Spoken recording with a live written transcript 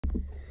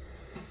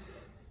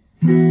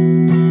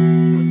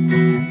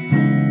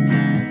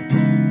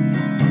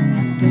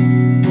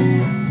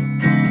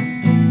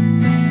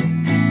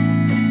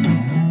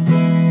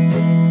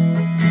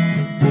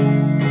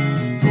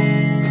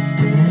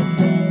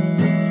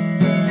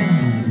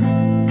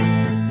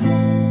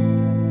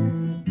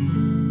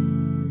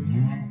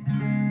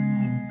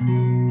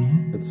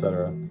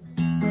etc.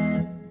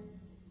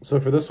 So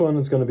for this one,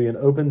 it's going to be an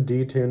open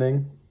D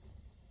tuning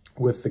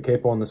with the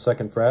capo on the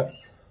 2nd fret.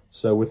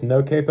 So with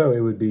no capo,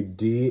 it would be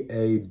D,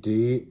 A,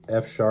 D,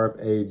 F sharp,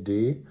 A,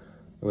 D.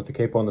 And with the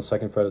capo on the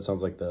 2nd fret, it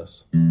sounds like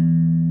this.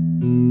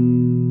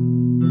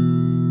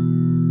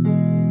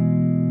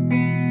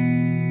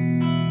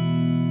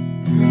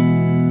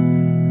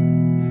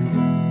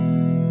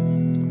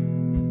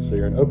 So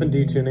you're in open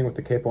D tuning with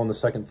the capo on the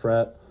 2nd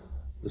fret.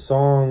 The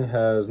song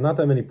has not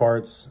that many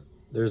parts.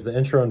 There's the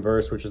intro and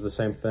verse, which is the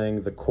same thing,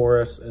 the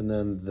chorus, and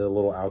then the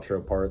little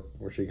outro part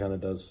where she kind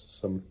of does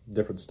some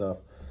different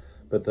stuff.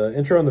 But the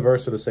intro and the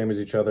verse are the same as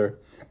each other.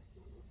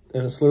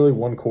 And it's literally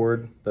one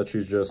chord that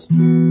she's just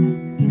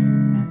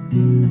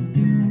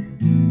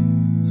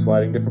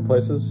sliding different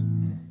places.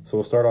 So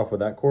we'll start off with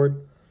that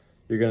chord.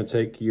 You're going to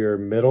take your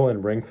middle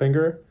and ring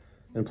finger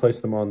and place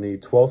them on the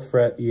 12th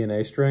fret E and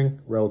A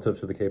string relative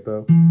to the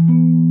capo.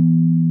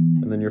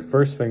 And then your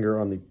first finger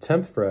on the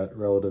 10th fret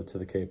relative to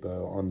the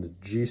capo on the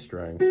G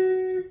string.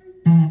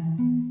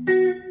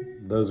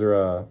 Those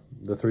are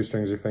the 3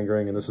 strings you're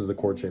fingering, and this is the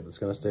chord shape that's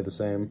going to stay the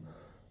same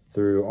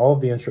through all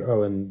of the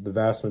intro and the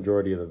vast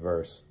majority of the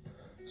verse.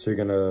 So you're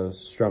going to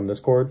strum this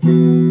chord.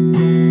 And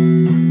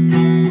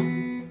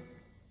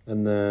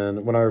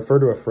then when I refer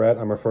to a fret,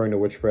 I'm referring to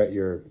which fret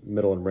your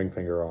middle and ring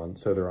finger are on.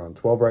 So they're on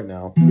 12 right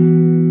now.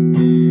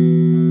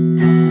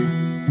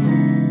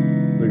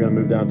 They're going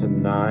to move down to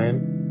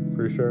 9,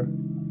 pretty sure.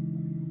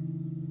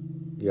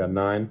 Yeah,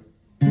 9.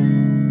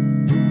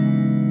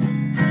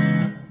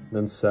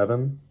 Then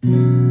 7.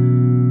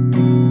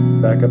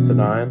 Back up to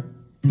 9.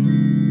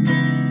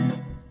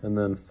 And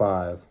then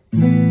 5.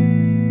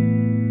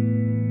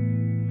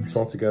 So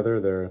altogether,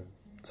 they're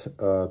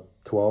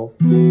 12.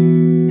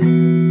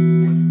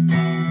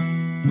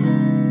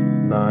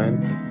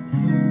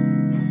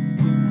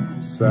 9,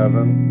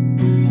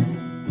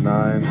 7,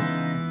 9,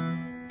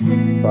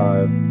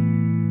 5.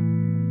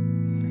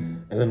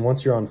 And then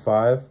once you're on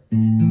 5,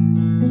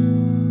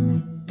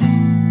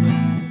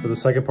 for the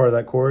second part of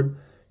that chord,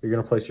 you're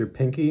going to place your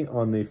pinky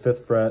on the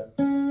 5th fret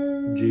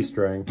G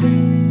string.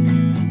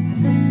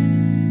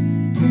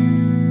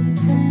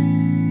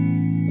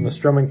 And the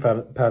strumming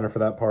pattern for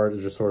that part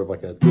is just sort of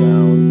like a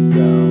down,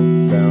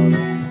 down, down,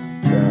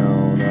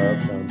 down,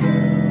 up, down,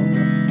 down,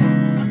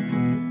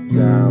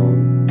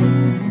 down.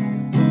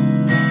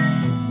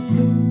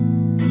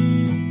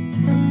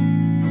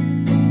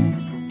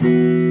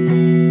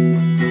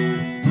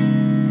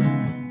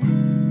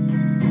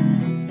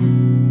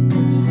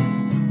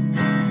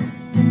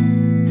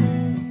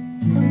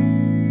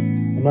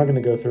 I'm not going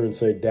to go through and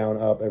say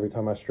down, up every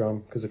time I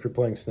strum, because if you're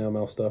playing snail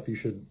mail stuff, you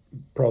should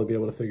probably be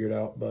able to figure it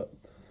out, but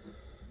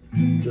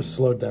just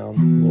slow it down a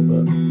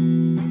little bit.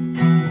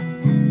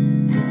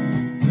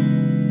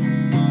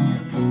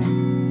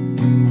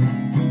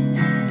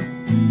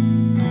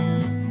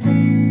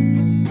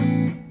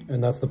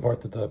 And that's the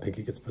part that the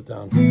pinky gets put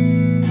down.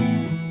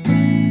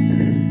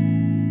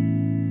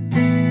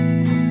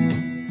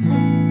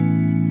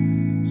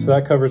 So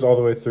that covers all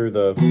the way through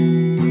the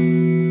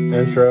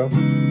intro.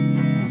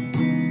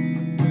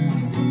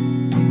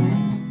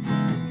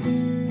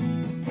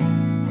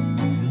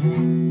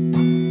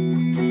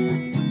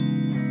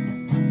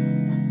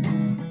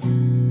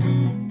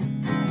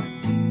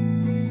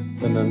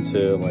 And then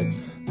to like,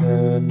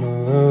 and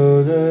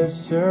below the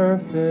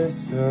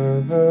surface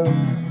of a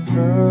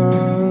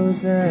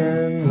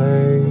frozen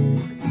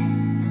lake,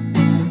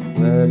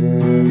 let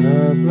in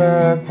the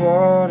black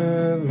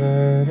water,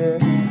 let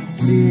it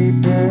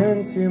seep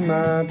into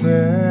my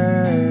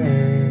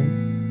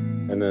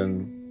brain. And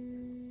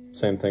then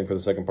same thing for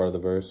the second part of the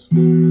verse.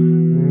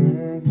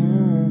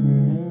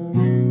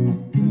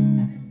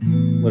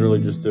 Literally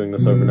just doing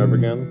this over and over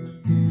again.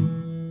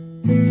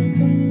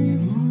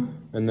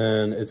 And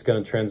then it's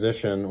going to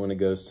transition when it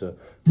goes to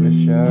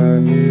wish I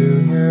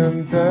knew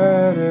him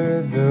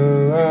better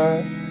though I...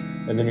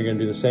 And then you're going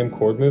to do the same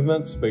chord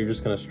movements, but you're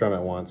just going to strum it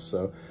once.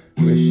 So,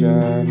 wish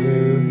I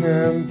knew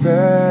him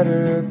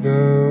better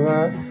though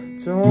I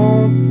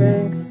don't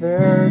think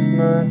there's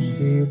much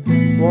he'd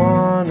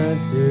wanna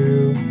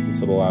do.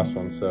 Until the last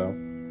one, so.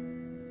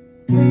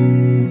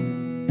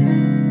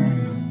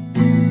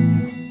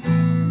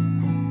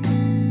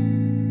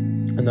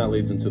 And that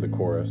leads into the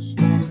chorus.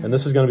 And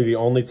this is going to be the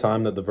only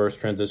time that the verse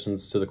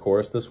transitions to the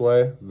chorus this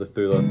way,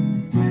 through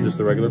just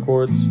the regular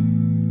chords.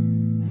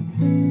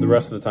 The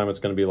rest of the time it's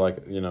going to be like,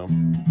 you know,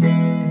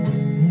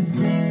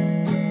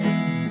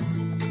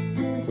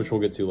 which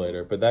we'll get to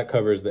later. But that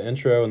covers the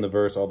intro and the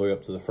verse all the way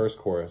up to the first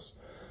chorus.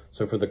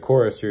 So for the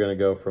chorus, you're going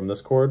to go from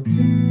this chord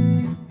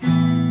and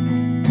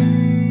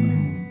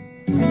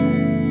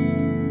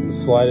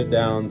slide it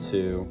down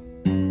to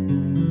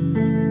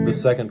the the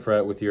 2nd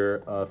fret with your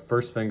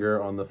first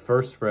finger on the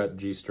 1st fret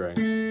G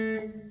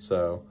string.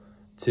 So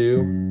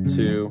 2,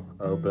 2,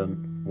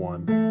 open,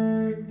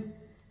 1.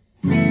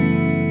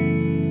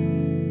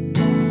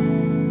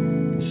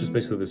 It's just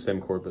basically the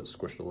same chord but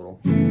squished a little.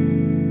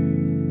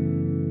 And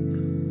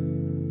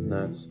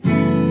that's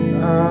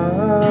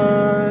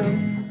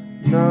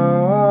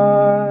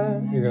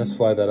you're gonna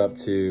slide that up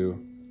to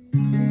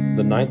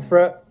the 9th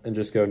fret and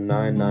just go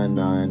 9, 9,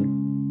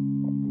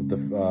 9 with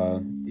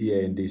the E,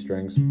 A, and D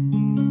strings,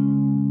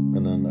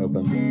 and then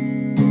open.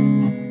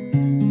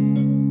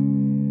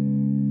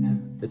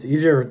 It's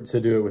easier to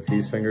do it with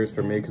these fingers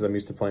for me because I'm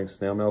used to playing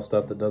Snail Mail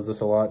stuff that does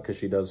this a lot because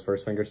she does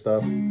 1st finger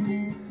stuff.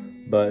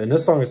 But in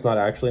this song, it's not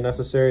actually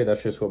necessary.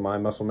 That's just what my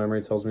muscle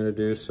memory tells me to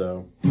do.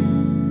 So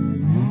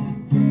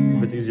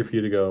if it's easier for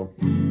you to go,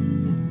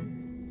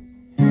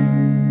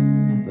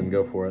 then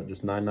go for it.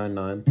 Just 9, 9,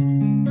 9.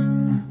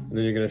 And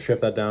then you're going to shift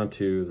that down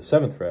to the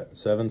 7th fret.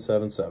 7,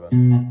 7,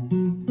 7.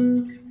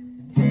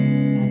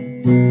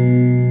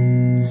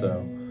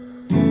 So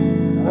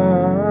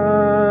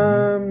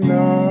I'm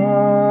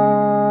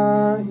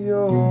not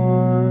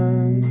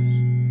yours.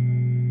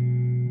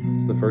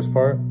 It's the first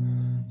part.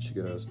 She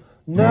goes,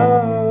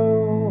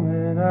 no,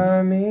 and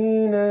I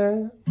mean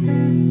it.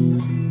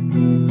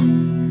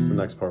 It's the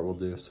next part we'll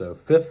do. So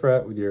 5th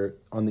fret with your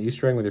on the E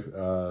string with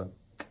your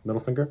middle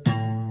finger.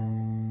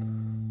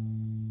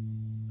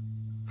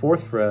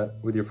 4th fret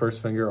with your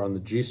 1st finger on the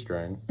G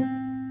string.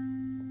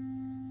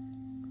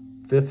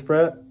 5th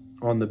fret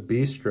on the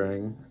B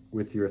string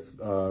with your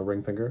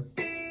ring finger.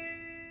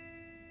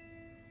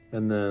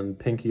 And then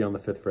pinky on the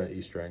 5th fret E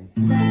string.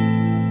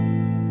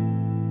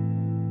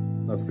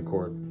 That's the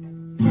chord.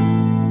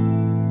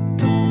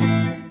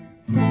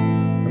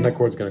 And that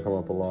chord's gonna come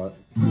up a lot.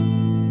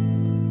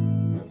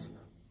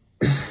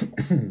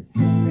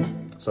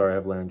 Sorry, I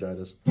have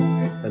laryngitis.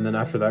 And then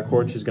after that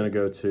chord, she's gonna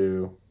go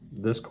to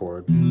this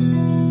chord,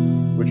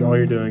 which all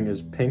you're doing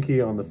is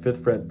pinky on the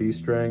 5th fret B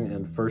string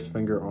and 1st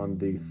finger on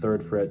the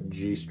 3rd fret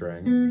G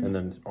string, and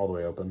then all the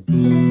way open.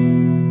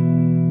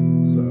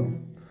 So,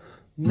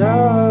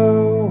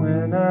 no,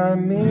 and I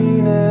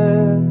mean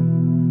it.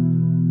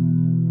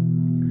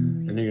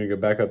 And you're gonna go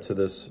back up to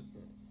this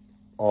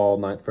all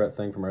 9th fret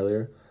thing from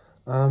earlier.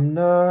 I'm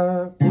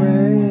not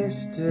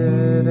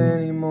wasted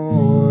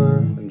anymore.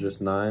 And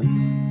just 9,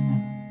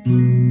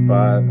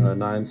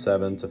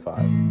 7 to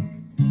 5.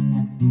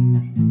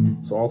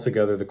 So all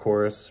together, the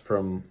chorus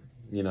from,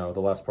 you know, the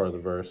last part of the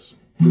verse.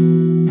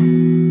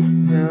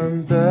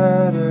 I'm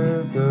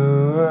better,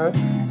 though I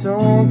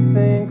don't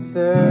think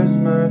there's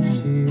much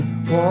you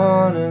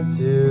wanna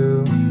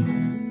do.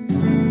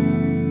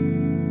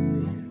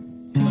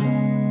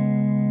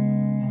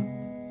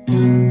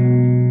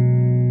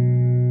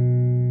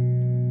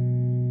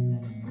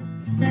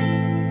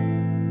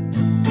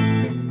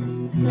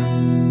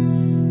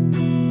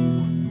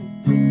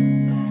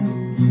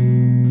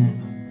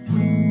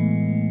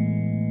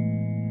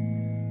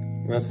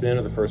 That's the end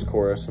of the first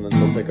chorus, and then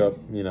she'll pick up,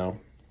 you know,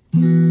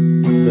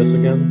 this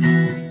again.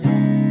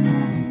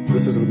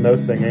 This is with no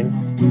singing.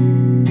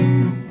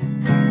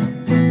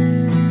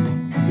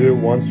 Do it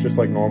once just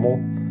like normal,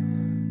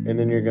 and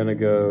then you're gonna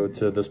go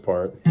to this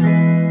part.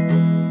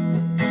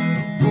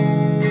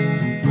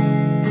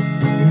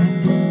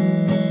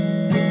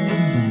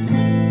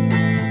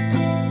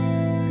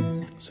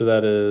 So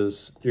that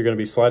is, you're gonna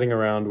be sliding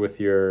around with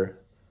your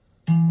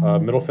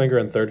middle finger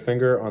and 3rd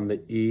finger on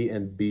the E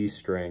and B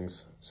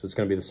strings. So it's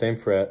going to be the same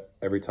fret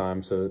every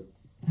time. So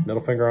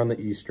middle finger on the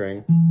E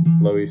string,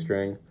 low E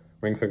string,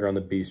 ring finger on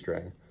the B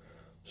string.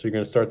 So you're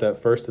going to start that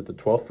first at the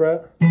 12th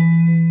fret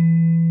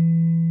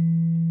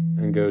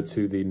and go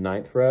to the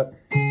 9th fret.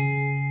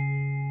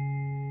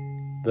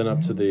 Then up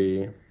to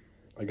the,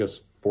 I guess,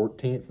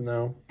 14th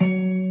now.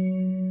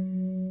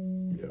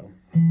 Yeah.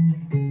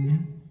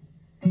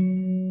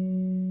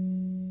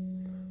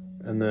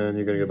 And then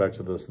you're going to go back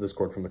to this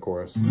chord from the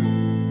chorus.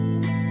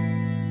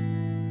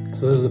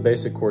 So those are the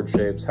basic chord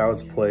shapes. How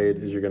it's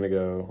played is you're going to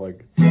go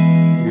like,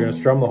 you're going to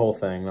strum the whole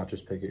thing, not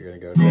just pick it. You're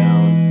going to go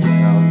down,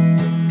 down,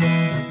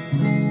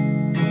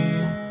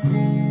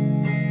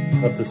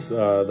 up to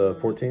the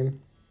 14,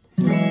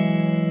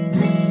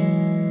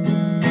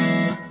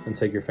 and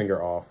take your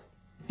finger off.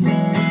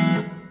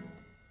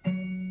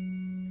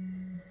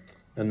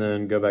 And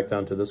then go back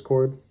down to this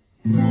chord.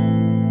 And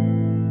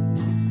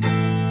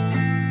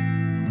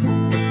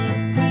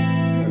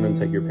then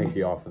take your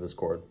pinky off of this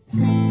chord.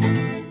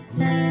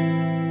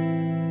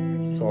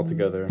 So all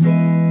together.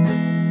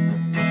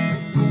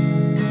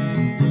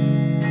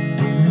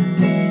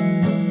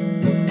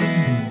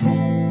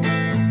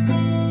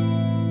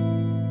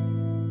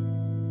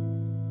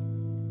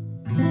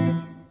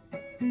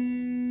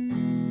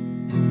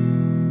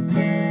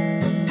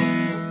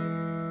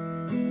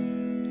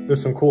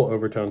 There's some cool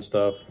overtone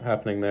stuff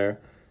happening there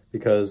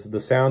because the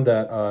sound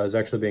that is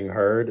actually being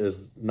heard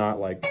is not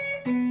like,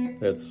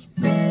 it's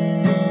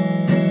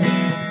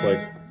like,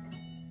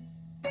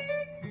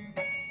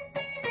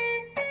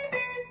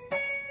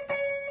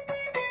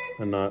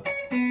 and not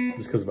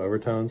just because of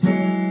overtones.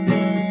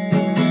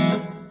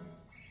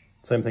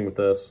 Same thing with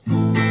this.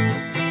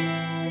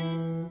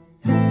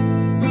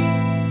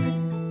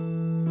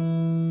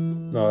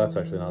 No, that's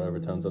actually not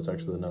overtones, that's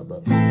actually the note,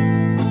 but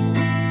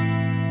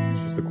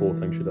it's just a cool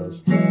thing she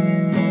does.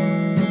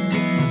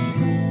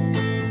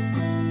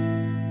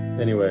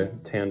 Anyway,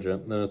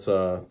 tangent, then it's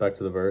back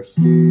to the verse.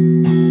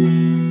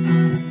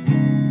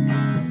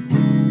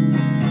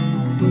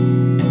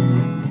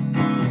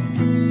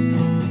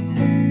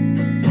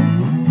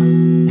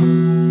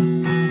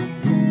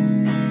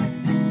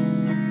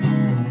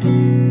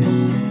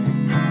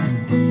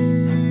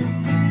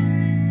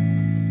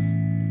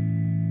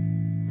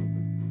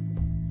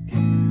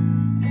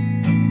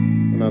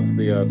 That's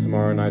the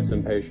tomorrow night's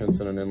impatience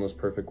in an endless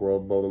perfect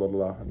world, blah, blah, blah,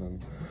 blah. And then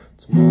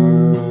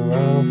tomorrow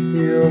I'll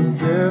feel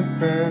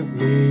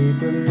differently,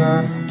 but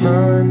my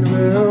mind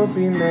will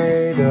be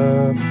made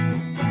up.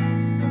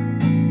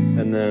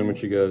 And then when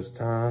she goes,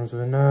 times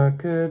when I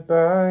could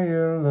buy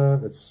your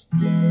love, it's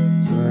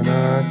when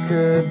I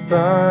could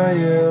buy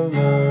your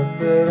love,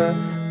 but I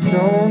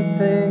don't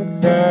think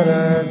that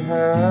I'd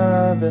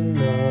have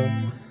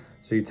enough.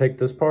 So you take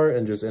this part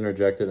and just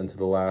interject it into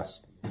the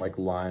last like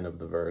line of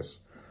the verse.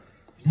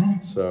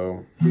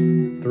 So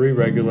 3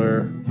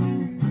 regular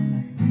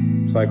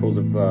cycles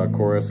of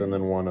chorus and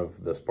then 1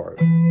 of this part.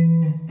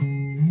 And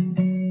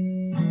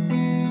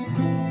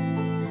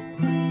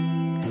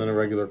then a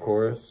regular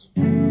chorus.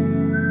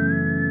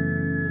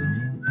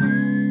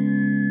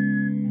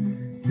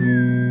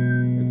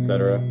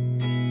 Etc.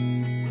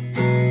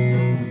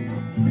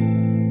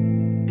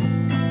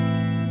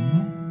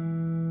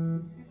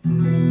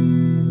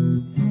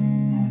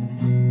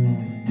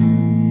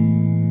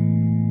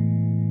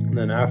 And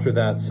then after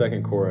that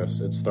second chorus,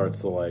 it starts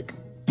to like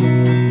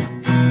and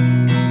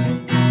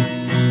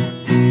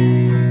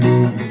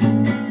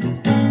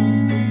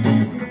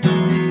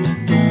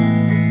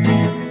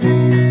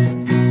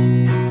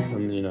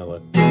you know,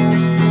 like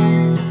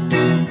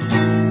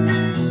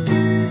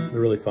the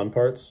really fun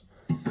parts.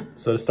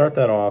 So to start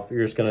that off,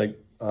 you're just gonna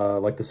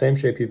like the same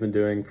shape you've been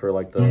doing for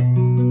like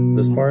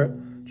this part.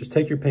 Just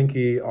take your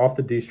pinky off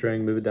the D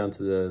string, move it down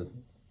to the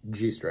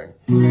G string.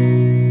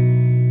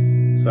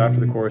 So after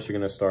the chorus, you're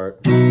going to start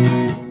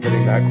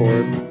hitting that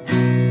chord.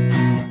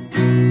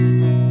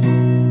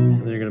 And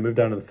then you're going to move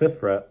down to the 5th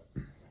fret.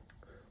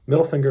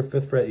 Middle finger,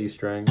 5th fret E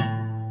string.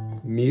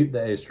 Mute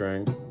the A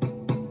string.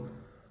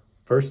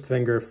 First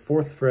finger,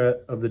 4th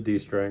fret of the D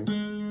string.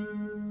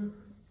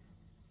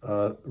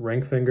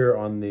 Ring finger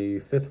on the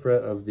 5th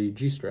fret of the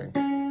G string.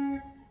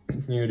 You're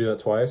going to do that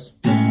twice.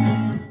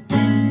 And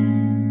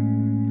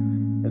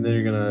then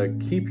you're going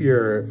to keep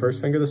your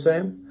first finger the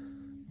same.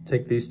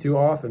 Take these 2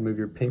 off and move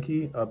your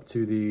pinky up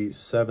to the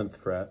 7th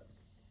fret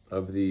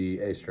of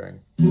the A string.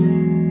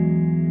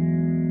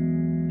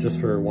 Just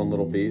for 1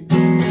 little beat.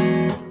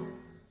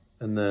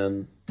 And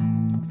then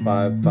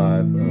 5,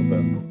 5,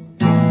 open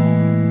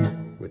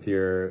with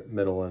your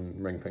middle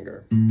and ring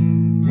finger.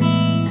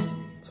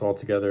 So all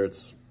together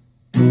it's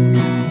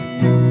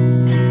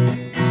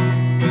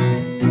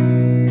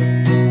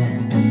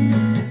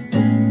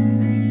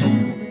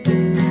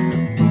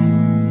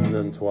and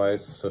then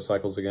twice, so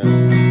cycles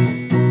again.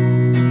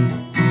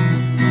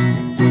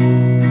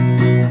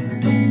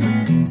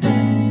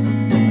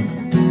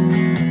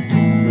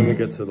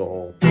 Get to the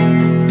whole.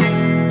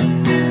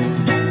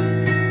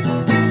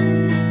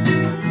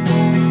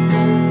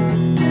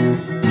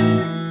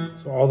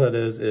 So all that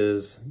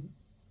is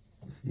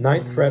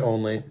 9th fret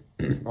only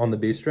on the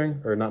B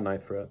string, or not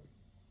 9th fret.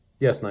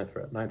 Yes, 9th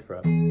fret, 9th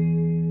fret.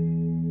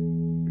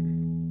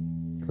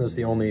 This is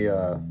the only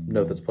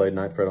note that's played,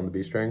 9th fret on the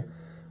B string,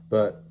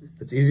 but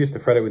it's easiest to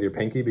fret it with your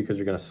pinky because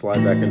you're going to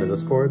slide back into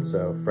this chord,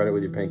 so fret it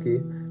with your pinky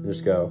and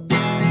just go.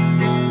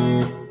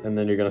 And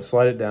then you're going to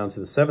slide it down to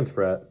the 7th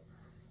fret.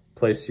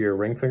 Place your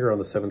ring finger on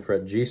the 7th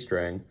fret G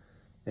string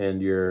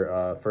and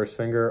your first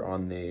finger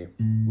on the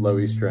low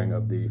E string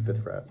of the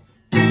 5th fret.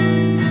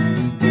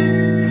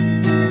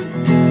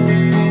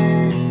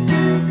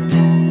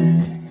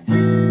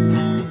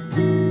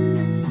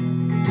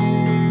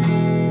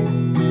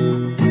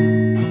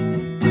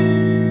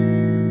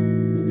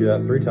 You do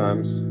that 3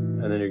 times,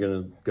 and then you're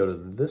going to go to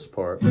this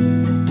part,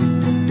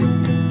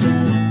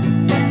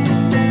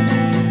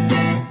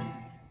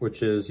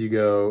 which is you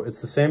go, it's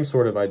the same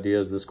sort of idea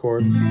as this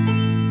chord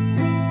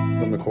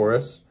from the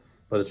chorus,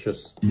 but it's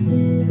just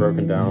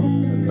broken down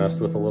and messed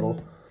with a little.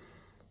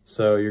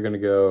 So you're gonna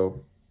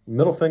go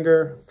middle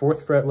finger,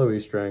 4th fret low E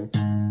string,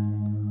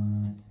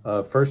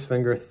 first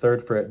finger,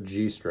 3rd fret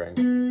G string.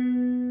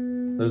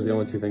 Those are the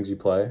only 2 things you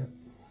play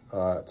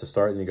to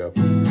start, and you go.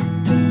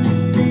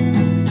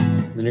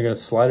 Then you're gonna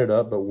slide it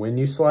up, but when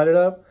you slide it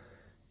up,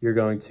 you're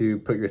going to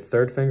put your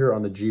 3rd finger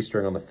on the G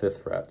string on the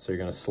 5th fret. So you're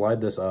going to slide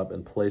this up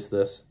and place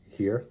this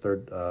here,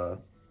 3rd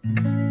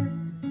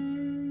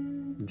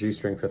G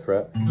string, 5th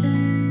fret,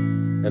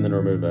 and then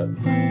remove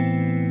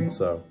it.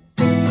 So,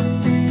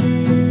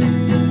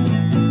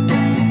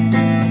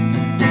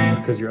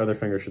 because your other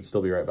finger should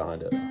still be right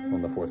behind it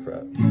on the 4th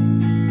fret.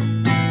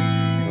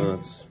 And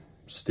that's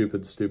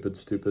stupid, stupid,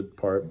 stupid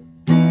part.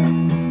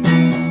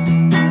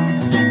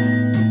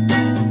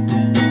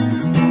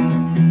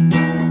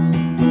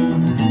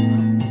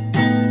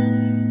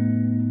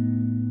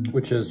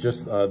 which is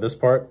just this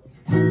part,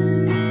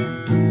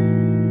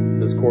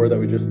 this chord that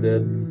we just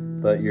did,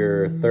 but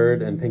your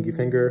third and pinky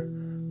finger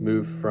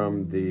move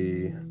from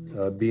the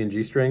B and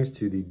G strings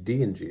to the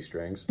D and G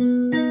strings.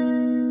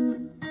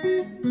 And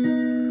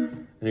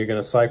you're going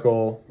to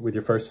cycle with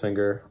your first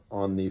finger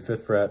on the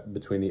 5th fret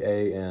between the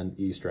A and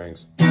E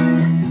strings,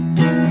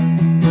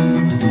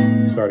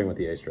 starting with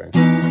the A string.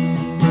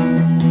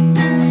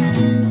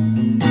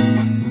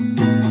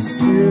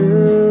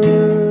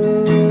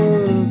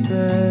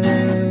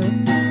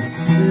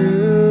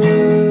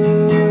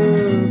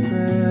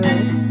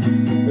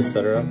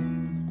 Etc.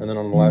 And then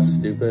on the last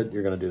stupid,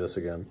 you're going to do this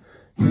again.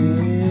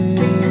 And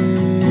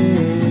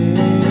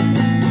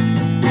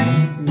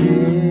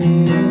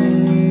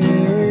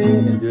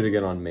do it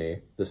again on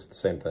me. This is the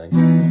same thing.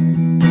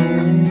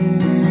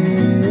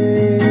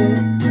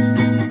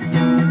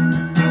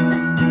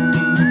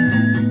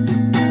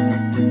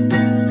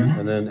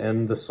 And then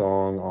end the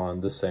song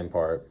on this same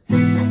part.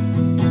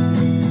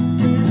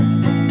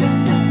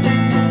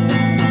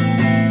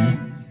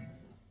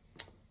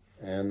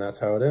 And that's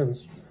how it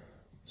ends.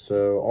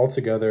 So all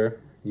together,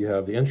 you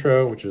have the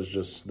intro, which is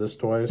just this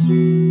twice.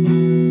 Then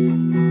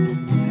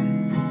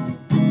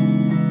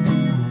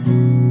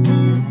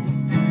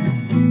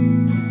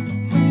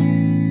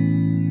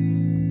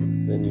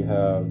you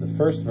have the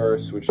first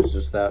verse, which is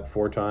just that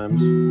 4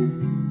 times.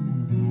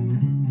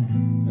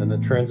 And the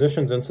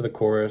transitions into the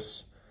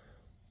chorus.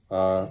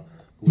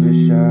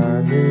 Wish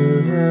I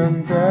knew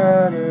him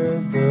better,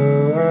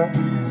 though I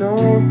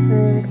don't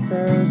think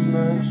there's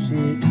much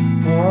he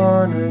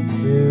wanted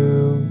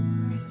to.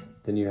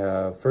 Then you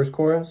have first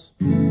chorus,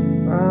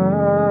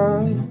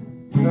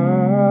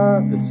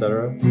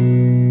 etc.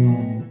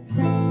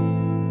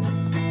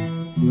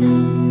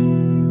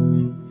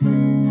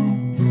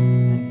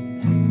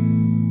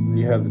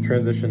 You have the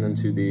transition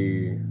into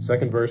the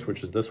second verse,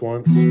 which is this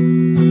once.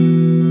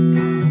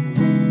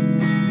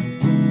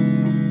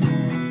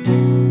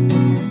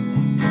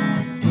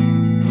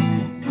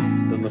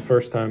 Then the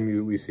first time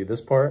we see this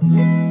part.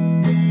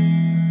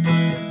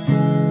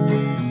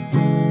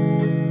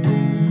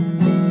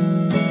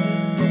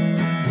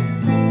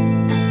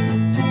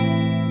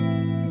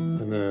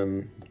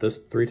 This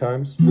 3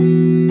 times.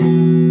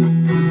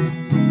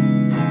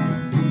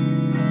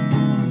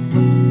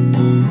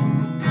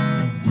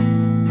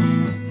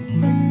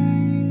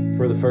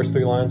 For the first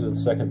 3 lines of the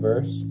second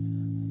verse.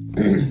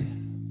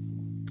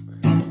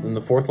 Then the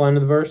 4th line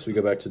of the verse, we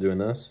go back to doing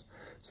this.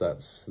 So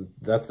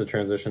that's the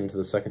transition to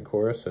the second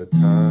chorus. So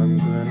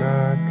times when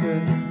I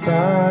could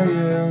buy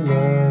your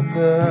love,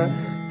 but I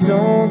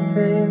don't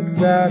think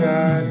that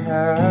I'd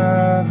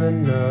have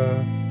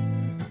enough.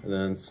 And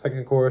then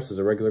second chorus is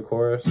a regular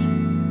chorus.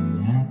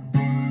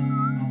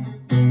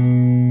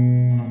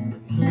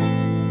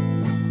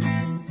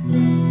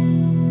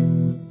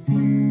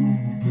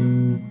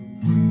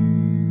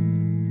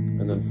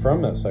 And then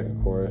from that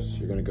second chorus,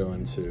 you're going to go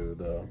into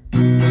the...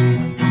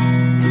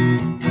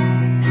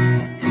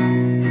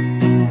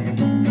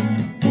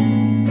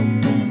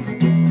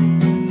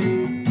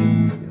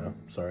 Yeah,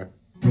 sorry.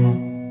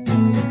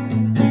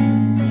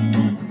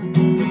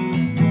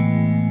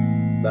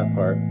 That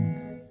part.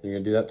 You're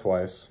going to do that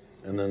twice,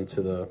 and then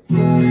to the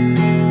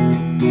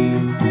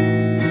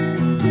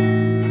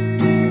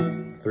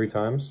 3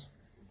 times,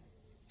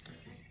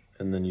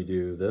 and then you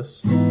do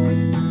this,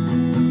 and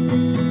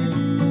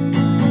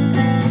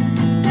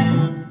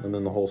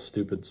then the whole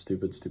stupid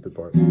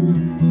part.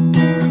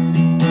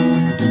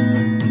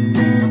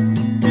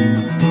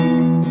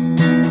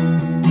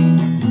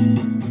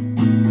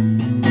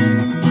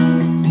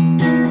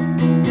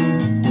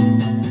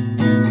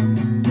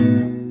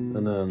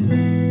 And then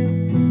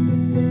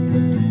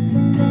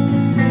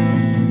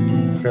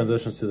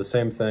transitions to the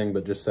same thing,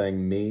 but just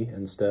saying me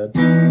instead.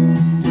 And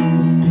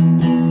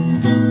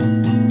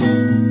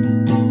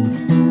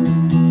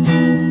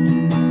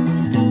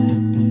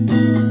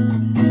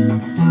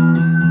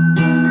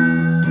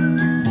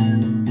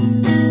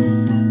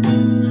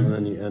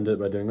then you end it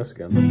by doing this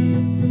again.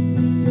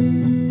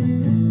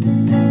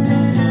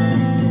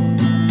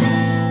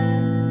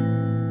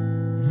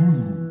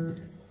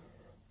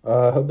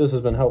 I hope this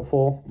has been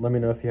helpful. Let me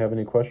know if you have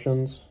any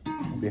questions.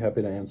 I'll be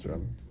happy to answer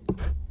them.